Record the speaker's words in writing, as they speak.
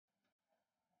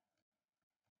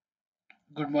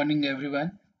Good morning,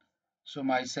 everyone. So,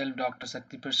 myself, Dr.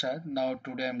 Sakti Prasad. Now,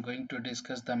 today I'm going to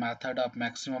discuss the method of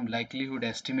maximum likelihood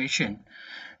estimation.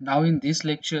 Now, in these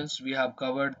lectures, we have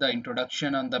covered the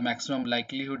introduction on the maximum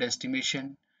likelihood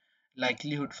estimation,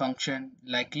 likelihood function,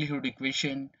 likelihood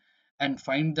equation, and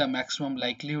find the maximum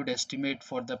likelihood estimate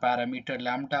for the parameter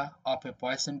lambda of a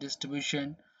Poisson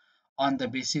distribution on the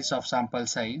basis of sample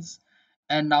size.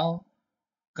 And now,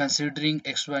 considering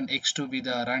x1, x2 be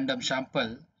the random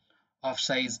sample of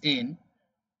size n,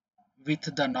 with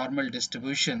the normal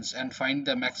distributions and find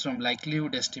the maximum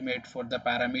likelihood estimate for the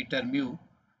parameter mu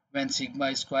when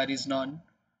sigma square is known,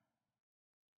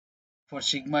 for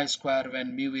sigma square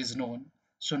when mu is known.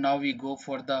 So now we go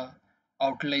for the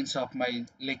outlines of my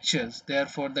lectures.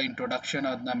 Therefore, the introduction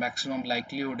of the maximum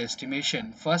likelihood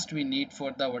estimation. First, we need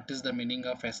for the what is the meaning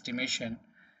of estimation.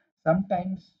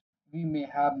 Sometimes we may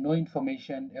have no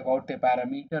information about a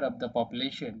parameter of the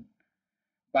population.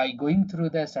 By going through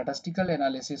the statistical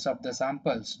analysis of the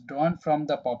samples drawn from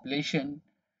the population,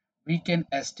 we can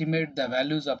estimate the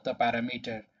values of the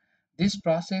parameter. This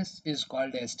process is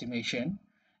called estimation,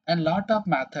 and lot of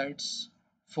methods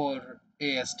for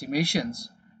a estimations,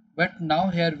 but now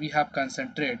here we have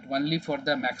concentrate only for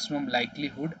the maximum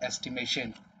likelihood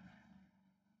estimation.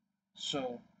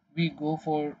 So we go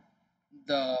for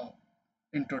the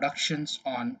introductions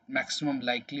on maximum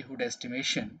likelihood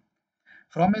estimation.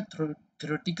 From a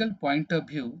theoretical point of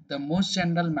view, the most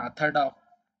general method of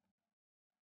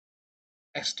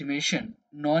estimation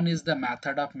known is the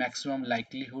method of maximum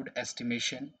likelihood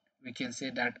estimation. We can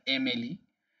say that MLE,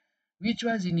 which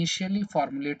was initially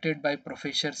formulated by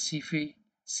Professor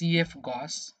C.F.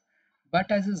 Gauss,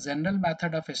 but as a general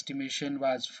method of estimation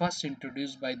was first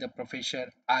introduced by the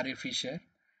Professor R.A. Fisher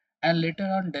and later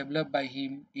on developed by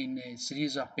him in a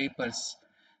series of papers.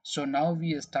 So now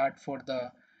we start for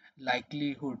the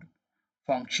likelihood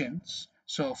functions.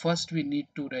 So first we need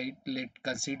to write, let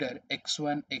consider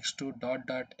x1 x2 dot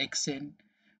dot xn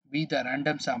be the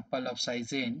random sample of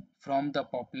size n from the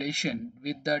population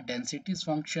with the densities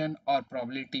function or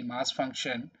probability mass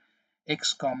function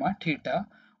x comma theta,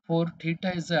 for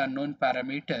theta is the unknown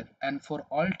parameter and for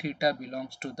all theta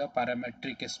belongs to the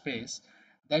parametric space.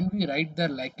 Then we write the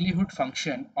likelihood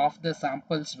function of the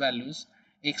samples values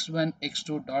x1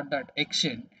 x2 dot dot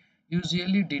xn,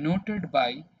 usually denoted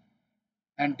by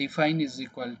and define is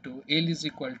equal to L is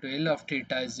equal to L of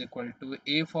theta is equal to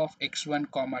f of x1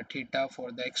 comma theta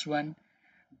for the x1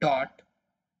 dot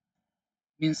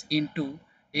means into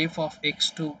f of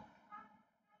x2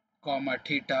 comma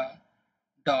theta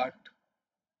dot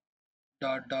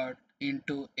dot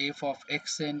into f of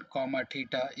xn comma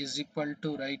theta is equal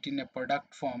to, write in a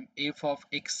product form, f of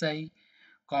xi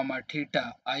comma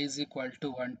theta I is equal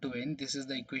to 1 to n. This is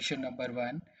the equation number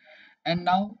 1. And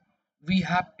now we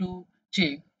have to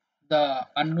check the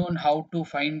unknown, how to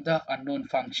find the unknown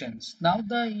functions. Now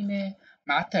the in a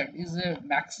method is a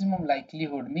maximum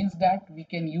likelihood, means that we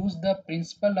can use the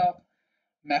principle of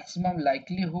maximum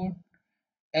likelihood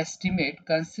estimate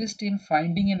consists in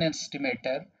finding an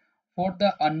estimator for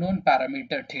the unknown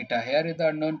parameter theta. Here the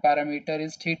unknown parameter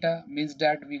is theta, means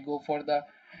that we go for the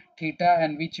theta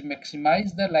and which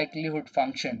maximize the likelihood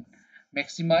function.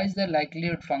 Maximize the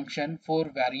likelihood function for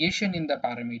variation in the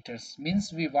parameters,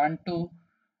 means we want to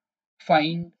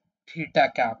find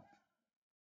theta cap.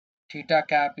 Theta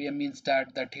cap here means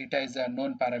that the theta is a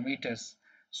known parameters.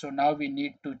 So now we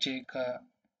need to check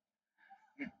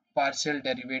partial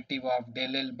derivative of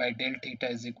del L by del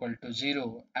theta is equal to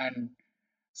 0 and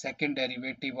second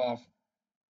derivative of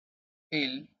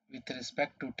L with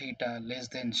respect to theta less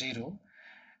than 0.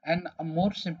 And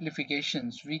more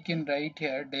simplifications, we can write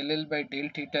here del L by del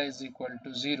theta is equal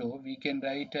to 0. We can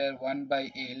write here 1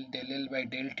 by L del L by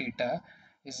del theta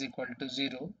is equal to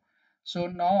 0. So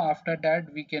now after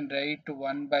that we can write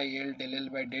 1 by L del L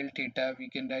by del theta. We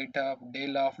can write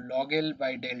del of log L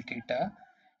by del theta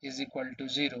is equal to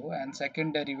 0, and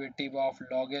second derivative of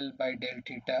log L by del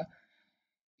theta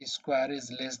square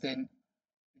is less than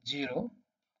 0,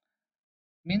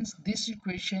 means this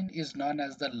equation is known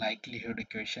as the likelihood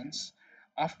equations.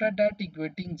 After that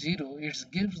equating 0, it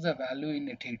gives the value in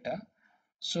a theta.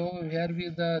 So here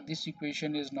with the this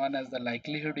equation is known as the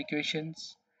likelihood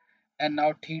equations, and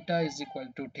now theta is equal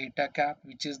to theta cap,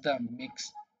 which is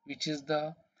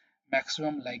the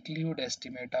maximum likelihood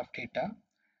estimate of theta.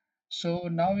 So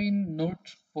now in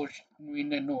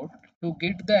a note, to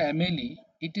get the MLE,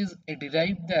 it is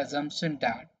derived the assumption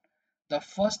that the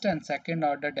first and second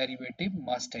order derivative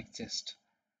must exist.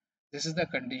 This is the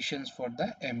conditions for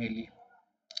the MLE.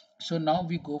 So now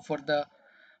we go for the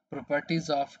properties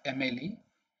of MLE.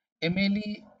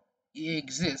 MLE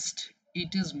exists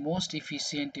it is most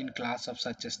efficient in class of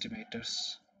such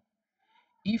estimators.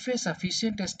 If a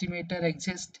sufficient estimator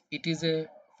exists, it is a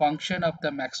function of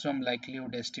the maximum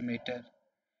likelihood estimator.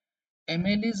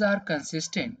 MLEs are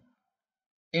consistent.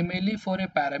 MLE for a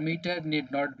parameter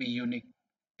need not be unique.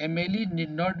 MLE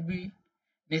need not be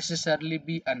necessarily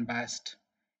be unbiased.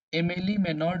 MLE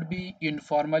may not be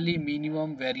uniformly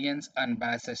minimum variance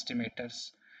unbiased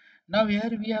estimators. Now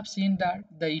here we have seen that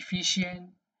the efficient,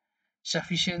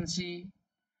 sufficiency,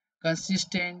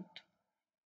 consistent,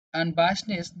 and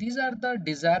biasness, these are the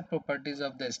desired properties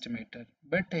of the estimator.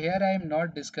 But here I am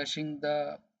not discussing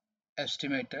the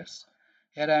estimators.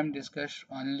 Here I am discuss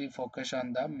only focus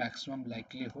on the maximum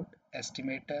likelihood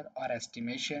estimator or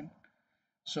estimation.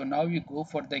 So now we go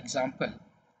for the example.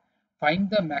 Find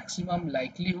the maximum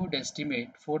likelihood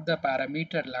estimate for the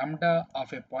parameter lambda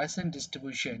of a Poisson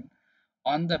distribution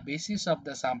on the basis of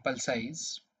the sample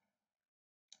size.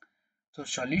 So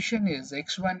solution is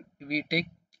x1, we take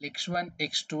x1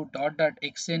 x2 dot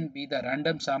xn be the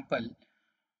random sample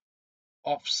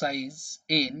of size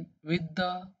n with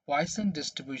the Poisson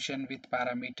distribution with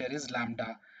parameter is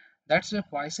lambda. That's why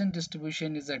Poisson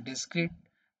distribution is a discrete.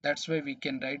 That's why we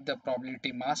can write the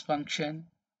probability mass function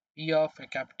P of a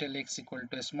capital X equal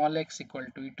to a small x equal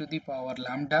to e to the power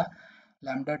lambda,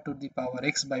 lambda to the power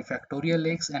x by factorial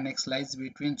x, and x lies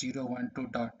between 0, 1, 2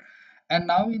 dot. And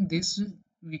now in this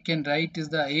we can write is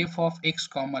the f of x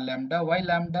comma lambda. Why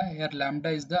lambda? Here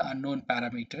lambda is the unknown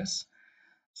parameters.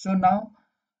 So now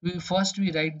we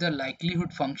write the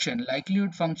likelihood function.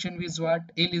 Likelihood function is what?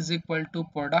 L is equal to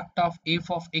product of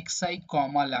f of xi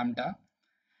comma lambda.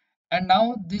 And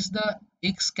now this the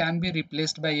x can be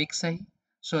replaced by xi.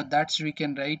 So that's we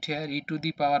can write here e to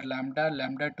the power lambda,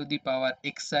 lambda to the power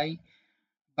xi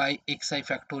by xi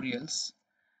factorials.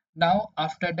 Now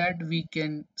after that we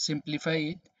can simplify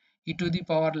it. E to the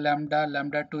power lambda,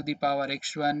 lambda to the power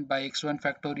x1 by x1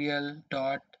 factorial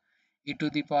dot e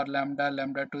to the power lambda,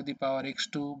 lambda to the power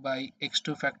x2 by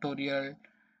x2 factorial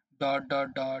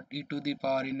dot e to the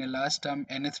power in a last term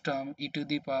nth term e to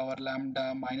the power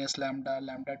lambda minus lambda,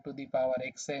 lambda to the power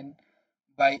xn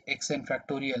by xn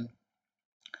factorial.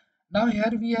 Now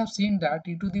here we have seen that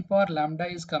e to the power lambda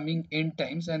is coming n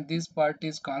times and this part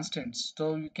is constant.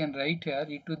 So you can write here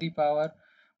e to the power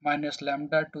minus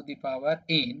lambda to the power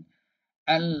n,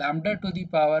 and lambda to the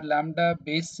power lambda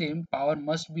base same power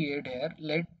must be added here.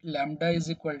 Let lambda is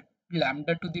equal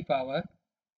lambda to the power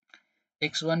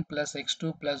x1 plus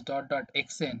x2 plus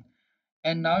xn.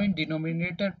 And now in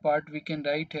denominator part we can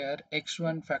write here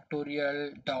x1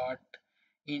 factorial dot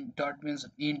in dot means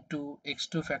into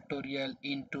x2 factorial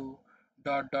into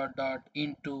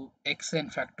into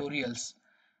xn factorials.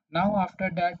 Now after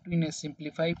that in a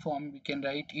simplified form we can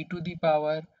write e to the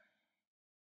power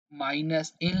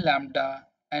minus in lambda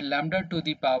and lambda to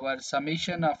the power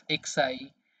summation of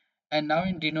xi, and now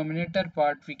in denominator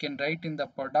part we can write in the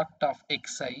product of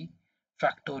xi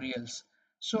factorials.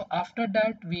 So after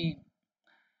that we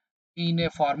in a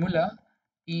formula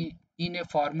in a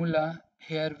formula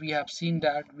here we have seen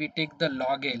that we take the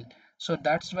log L. So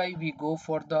that's why we go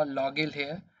for the log L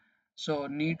here. So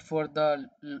need for the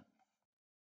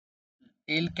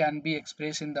L can be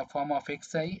expressed in the form of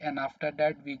xi, and after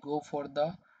that we go for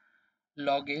the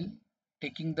log L,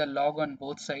 taking the log on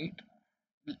both sides,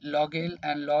 log L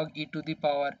and log e to the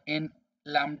power n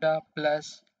lambda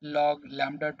plus log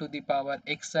lambda to the power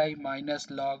xi minus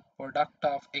log product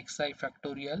of xi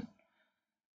factorial.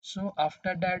 So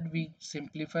after that we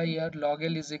simplify here, log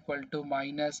L is equal to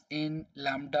minus n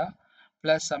lambda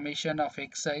plus summation of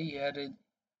xi, here is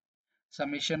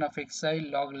summation of xi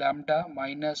log lambda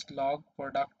minus log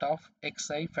product of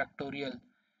xi factorial.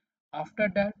 After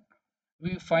that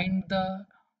we find the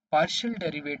partial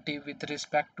derivative with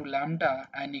respect to lambda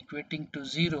and equating to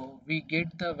 0, we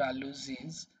get the values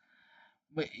is,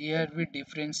 here we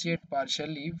differentiate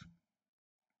partially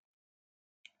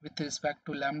with respect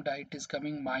to lambda, it is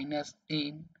coming minus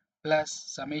n plus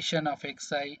summation of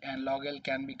xi, and log L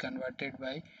can be converted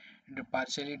by into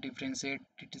partially differentiate,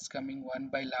 it is coming 1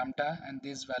 by lambda, and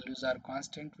these values are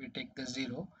constant, we take the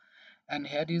 0, and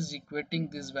here is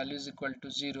equating these values equal to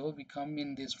 0, we come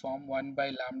in this form 1 by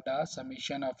lambda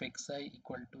summation of xi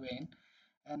equal to n.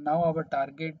 And now our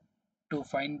target to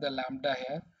find the lambda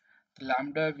here, the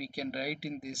lambda we can write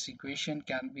in this equation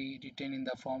can be written in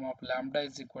the form of lambda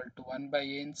is equal to 1 by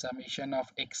n summation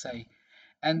of xi,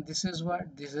 and this is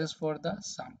what, this is for the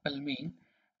sample mean,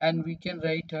 and we can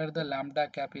write here the lambda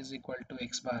cap is equal to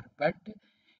x bar. But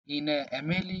in a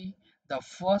MLE the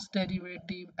first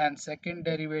derivative and second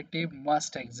derivative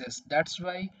must exist. That's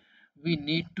why we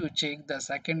need to check the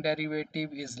second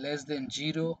derivative is less than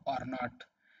 0 or not.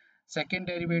 Second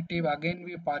derivative, again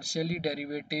we partially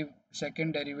derivative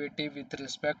second derivative with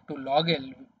respect to log L.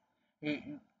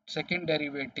 Second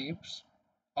derivatives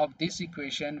of this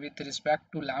equation with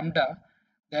respect to lambda,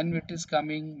 then it is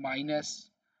coming minus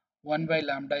 1 by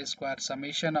lambda square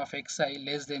summation of xi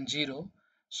less than 0.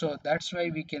 So that's why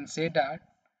we can say that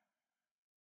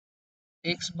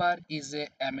x bar is a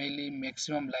MLE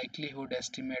maximum likelihood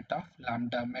estimate of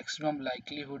lambda, maximum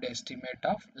likelihood estimate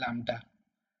of lambda.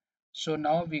 So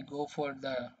now we go for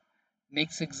the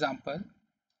next example.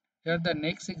 Here the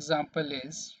next example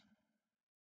is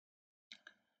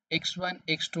x1,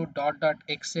 x2 dot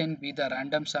xn be the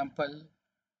random sample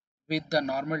with the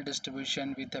normal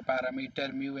distribution with a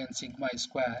parameter mu and sigma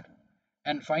square,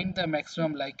 and find the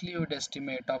maximum likelihood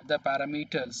estimate of the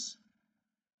parameters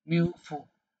mu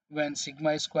when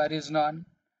sigma square is known,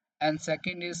 and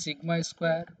second is sigma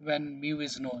square when mu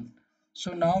is known.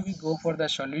 So now we go for the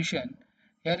solution.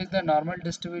 Here is the normal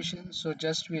distribution, so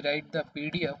just we write the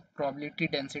PDF probability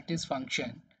densities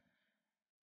function.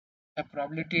 A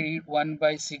probability 1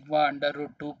 by sigma under root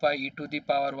 2 pi e to the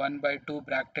power 1 by 2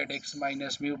 bracket x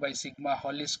minus mu by sigma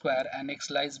whole square, and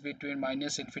x lies between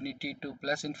minus infinity to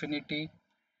plus infinity,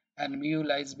 and mu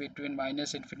lies between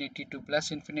minus infinity to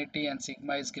plus infinity, and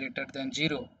sigma is greater than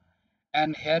 0.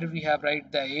 And here we have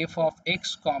write the f of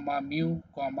x comma mu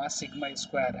comma sigma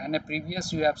square, and a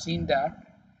previous you have seen that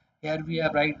here we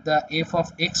have write the f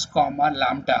of x comma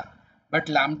lambda, but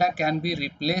lambda can be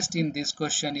replaced in this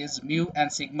question is mu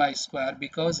and sigma square,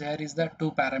 because here is the two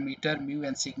parameter mu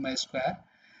and sigma square.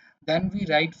 Then we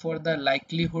write for the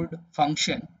likelihood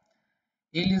function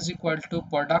L is equal to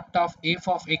product of f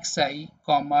of xi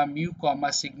comma mu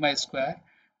comma sigma square.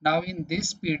 Now in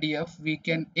this PDF we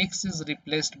can x is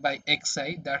replaced by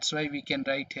xi, that's why we can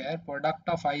write here product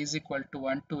of I is equal to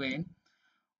 1 to n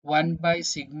 1 by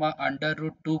sigma under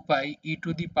root 2 pi e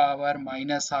to the power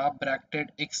minus half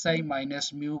bracket xi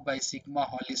minus mu by sigma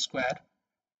whole square.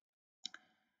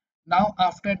 Now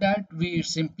after that we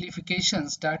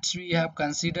simplifications that we have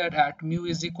considered at mu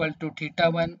is equal to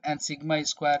theta 1 and sigma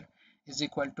square is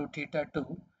equal to theta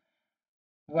 2.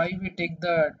 Why we take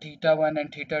the theta 1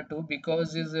 and theta 2?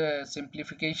 Because is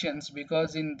simplifications,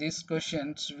 because in these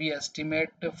questions we estimate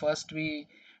first we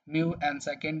mu and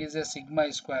second is a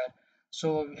sigma square,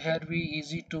 so here we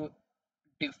easy to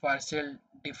partial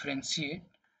differentiate.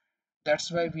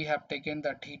 That's why we have taken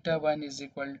the theta 1 is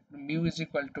equal mu is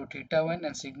equal to theta 1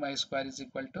 and sigma square is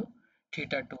equal to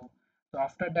theta 2. So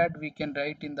after that we can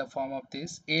write in the form of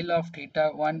this L of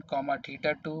theta 1 comma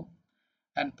theta 2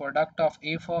 and product of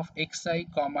f of xi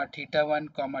comma theta 1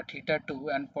 comma theta 2,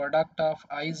 and product of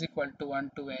I is equal to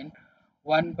 1 to n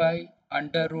 1 by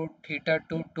under root theta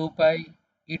 2 2 pi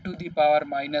e to the power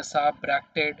minus half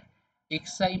bracket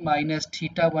xi minus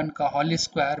theta 1 ka whole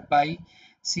square by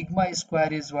sigma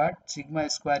square is what? Sigma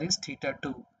square is theta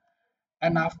 2.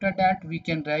 And after that we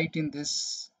can write in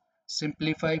this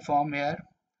simplify form here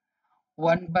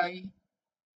 1 by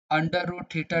under root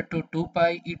theta to 2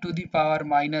 pi e to the power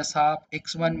minus half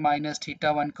x1 minus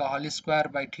theta 1 ka whole square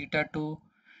by theta 2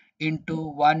 into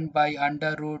 1 by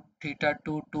under root theta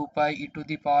 2 2 pi e to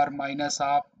the power minus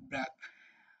half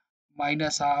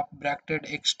bracket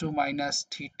x2 minus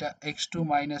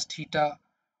theta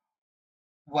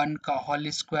 1 ka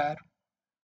whole square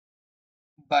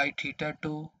by theta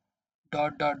 2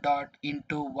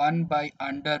 into 1 by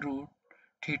under root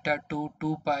theta 2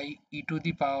 2 pi e to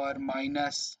the power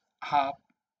minus half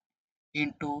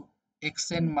into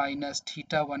xn minus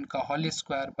theta 1 ka whole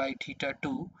square by theta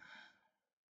 2.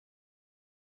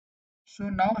 So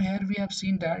now here we have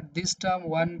seen that this term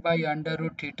 1 by under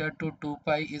root theta to 2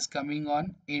 pi is coming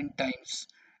on n times,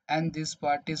 and this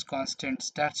part is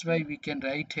constant. That's why we can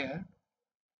write here.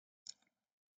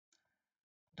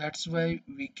 That's why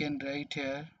we can write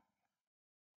here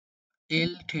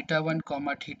L theta 1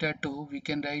 comma theta 2. We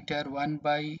can write here 1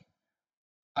 by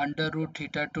under root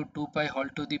theta to 2 pi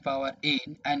whole to the power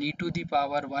n and e to the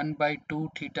power 1 by 2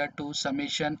 theta 2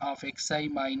 summation of xi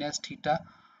minus theta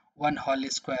 1 whole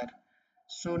square.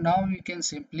 So now we can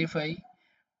simplify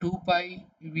 2 pi,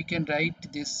 we can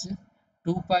write this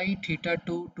 2 pi theta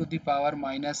 2 to the power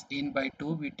minus n by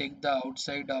 2, we take the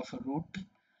outside of root,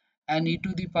 and e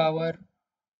to the power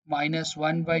minus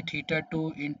 1 by theta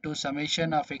 2 into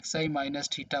summation of xi minus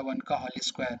theta 1 ka whole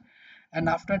square. And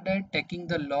after that taking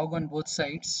the log on both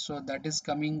sides, so that is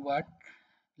coming what?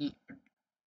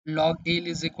 Log L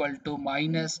is equal to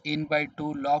minus n by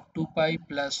 2 log 2 pi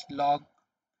plus log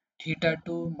theta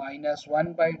 2 minus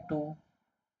 1 by 2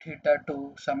 theta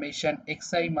 2 summation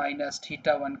xi minus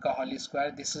theta 1 ka whole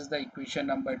square. This is the equation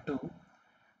number 2.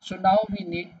 So now we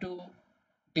need to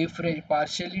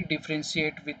partially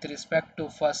differentiate with respect to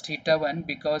first theta 1,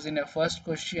 because in a first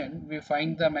question we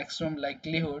find the maximum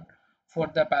likelihood for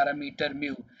the parameter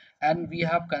mu, and we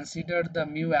have considered the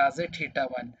mu as a theta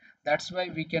 1. That's why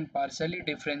we can partially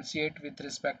differentiate with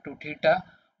respect to theta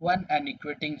 1 and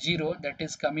equating 0, that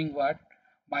is coming what,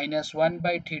 minus 1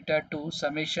 by theta 2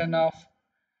 summation of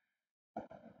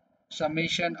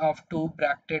 2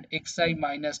 bracketed xi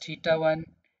minus theta 1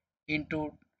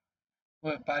 into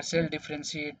partial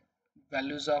differentiate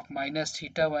values of minus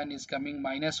theta 1 is coming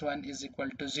minus 1 is equal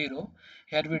to 0.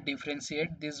 Here we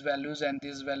differentiate these values and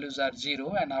these values are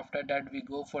 0, and after that we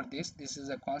go for this is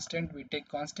a constant, we take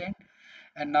constant,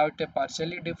 and now it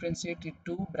partially differentiate it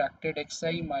 2 bracketed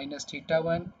xi minus theta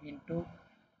 1 into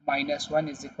minus 1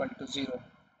 is equal to 0.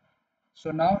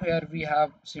 So now here we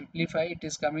have simplify, it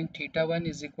is coming theta 1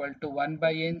 is equal to 1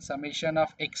 by n summation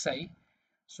of xi.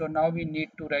 So now we need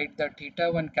to write that theta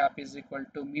 1 cap is equal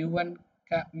to mu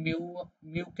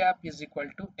cap is equal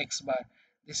to x bar.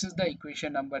 This is the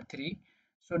equation number 3.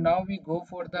 So now we go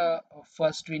for the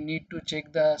first, we need to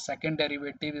check the second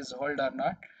derivative is hold or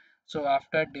not. So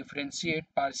after differentiate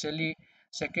partially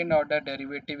second order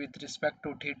derivative with respect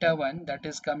to theta 1, that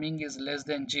is coming is less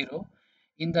than 0.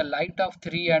 In the light of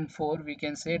 3 and 4, we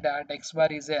can say that x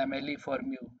bar is a MLE for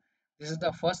mu. This is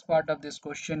the first part of this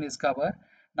question is covered.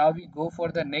 Now we go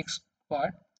for the next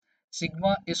part.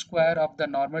 Sigma square of the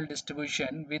normal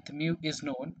distribution with mu is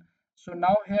known. So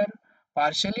now here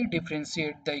partially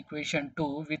differentiate the equation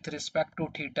 2 with respect to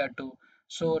theta 2.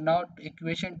 So now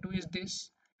equation 2 is this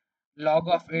log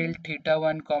of L theta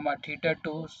 1 comma theta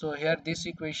 2. So here this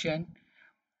equation,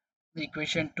 the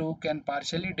equation 2 can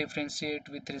partially differentiate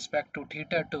with respect to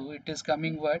theta 2. It is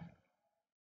coming what,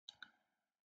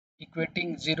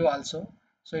 equating 0 also.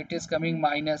 So it is coming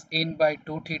minus n by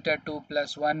 2 theta 2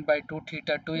 plus 1 by 2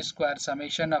 theta 2 square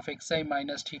summation of xi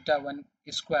minus theta 1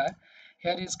 square.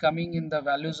 Here is coming in the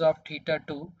values of theta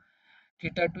 2.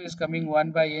 Theta 2 is coming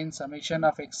 1 by n summation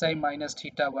of xi minus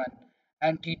theta 1.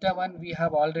 And theta 1 we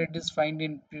have already defined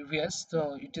in previous.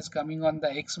 So it is coming on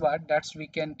the x bar. That's we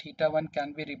can, theta 1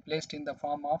 can be replaced in the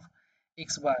form of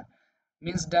x bar,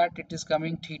 means that it is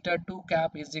coming theta 2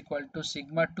 cap is equal to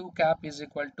sigma 2 cap is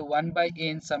equal to 1 by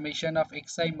n summation of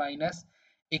xi minus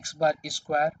x bar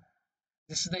square.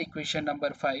 This is the equation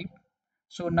number 5.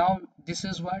 So now this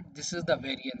is what, this is the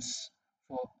variance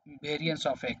for variance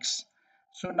of x.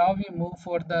 So now we move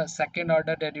for the second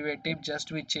order derivative,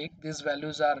 just we check these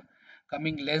values are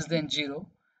coming less than 0.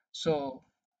 So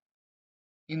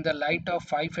in the light of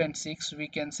 5 and 6, we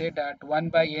can say that 1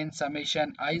 by n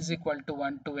summation I is equal to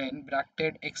 1 to n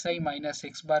bracketed xi minus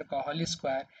x bar whole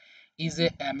square is a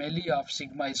MLE of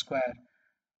sigma square.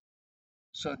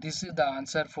 So this is the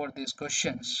answer for these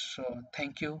questions. So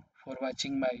thank you for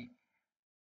watching my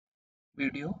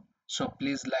video. So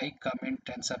please like, comment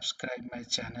and subscribe my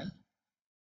channel.